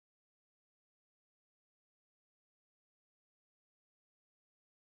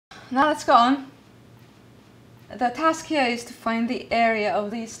now let's go on. The task here is to find the area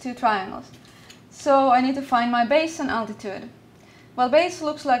of these two triangles. So I need to find my base and altitude. Well, base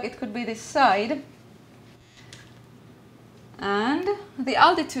looks like it could be this side. And the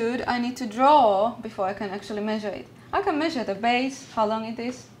altitude I need to draw before I can actually measure it. I can measure the base, how long it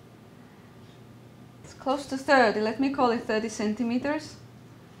is. It's close to 30, let me call it 30 centimeters.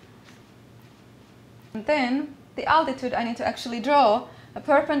 And then the altitude I need to actually draw a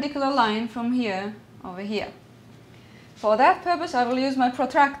perpendicular line from here over here. For that purpose I will use my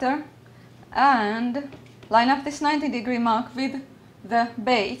protractor and line up this 90-degree mark with the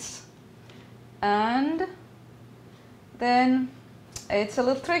base, and then it's a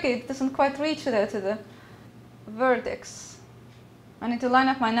little tricky, it doesn't quite reach there to the vertex. I need to line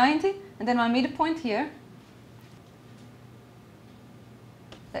up my 90 and then my midpoint here.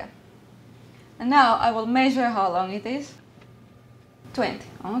 There. And now I will measure how long it is. 20.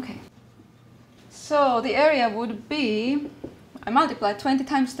 Okay. So the area would be, I multiply 20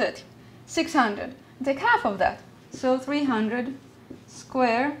 times 30. 600. Take half of that. So 300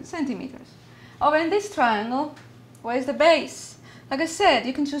 square centimeters. Over in this triangle, where is the base? Like I said,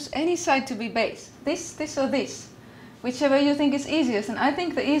 you can choose any side to be base. This, or this. Whichever you think is easiest. And I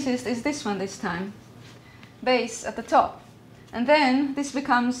think the easiest is this one this time. Base at the top. And then this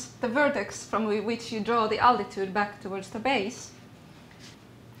becomes the vertex from which you draw the altitude back towards the base.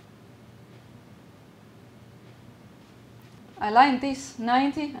 I line this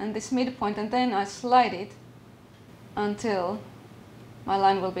 90 and this midpoint, and then I slide it until my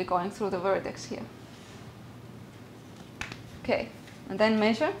line will be going through the vertex here. Okay, and then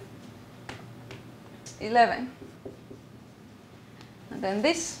measure 11. And then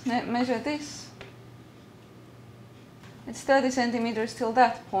this, measure this. It's 30 centimeters till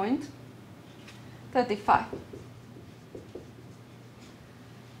that point. 35.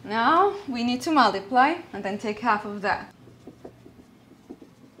 Now we need to multiply and then take half of that.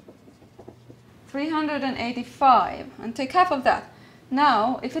 385, and take half of that.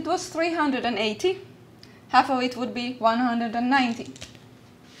 Now, if it was 380, half of it would be 190.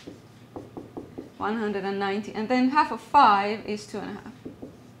 190, and then half of 5 is 2.5.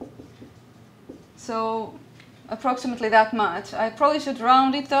 So, approximately that much. I probably should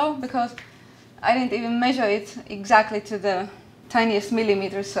round it though, because I didn't even measure it exactly to the tiniest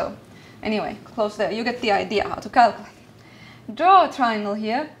millimeter, so anyway, close there. You get the idea how to calculate. Draw a triangle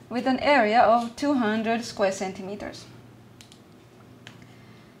here with an area of 200 square centimeters.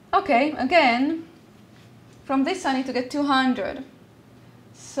 Okay, again, from this I need to get 200.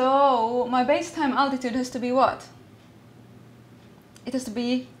 So my base time altitude has to be what? It has to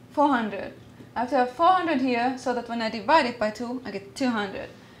be 400. I have to have 400 here so that when I divide it by 2, I get 200.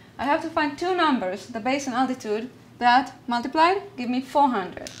 I have to find two numbers, the base and altitude, that multiplied give me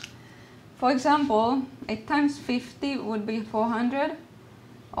 400. For example, 8 times 50 would be 400,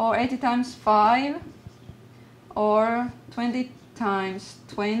 or 80 times 5, or 20 times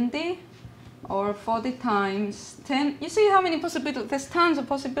 20, or 40 times 10. You see how many possibilities? There's tons of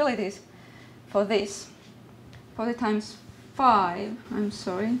possibilities for this. 40 times 5, I'm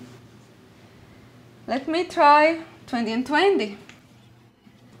sorry. Let me try 20 and 20.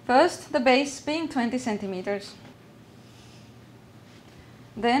 First, the base being 20 centimeters.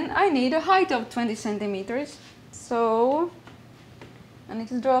 Then I need a height of 20 centimeters. So I need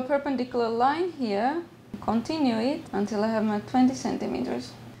to draw a perpendicular line here, continue it until I have my 20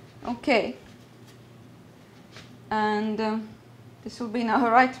 centimeters. Okay. And this will be now a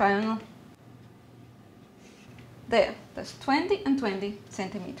right triangle. There, that's 20 and 20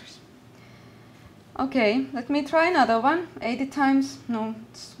 centimeters. Okay, let me try another one. 80 times, no,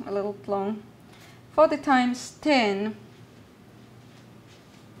 it's a little long. 40 times 10.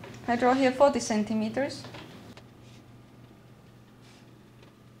 I draw here 40 centimeters.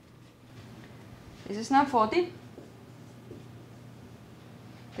 This is now 40.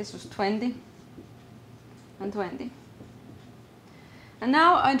 This was 20 and 20. And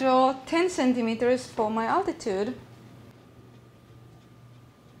now I draw 10 centimeters for my altitude.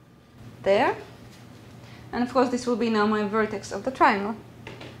 There. And of course this will be now my vertex of the triangle.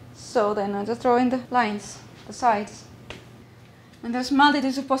 So then I just draw in the lines, the sides. And there's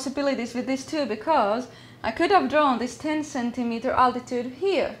multitudes of possibilities with this too, because I could have drawn this 10 centimeter altitude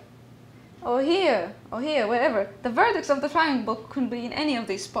here, or here, or here, wherever. The vertex of the triangle could be in any of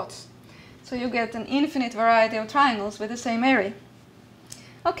these spots. So you get an infinite variety of triangles with the same area.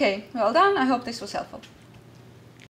 Okay, well done. I hope this was helpful.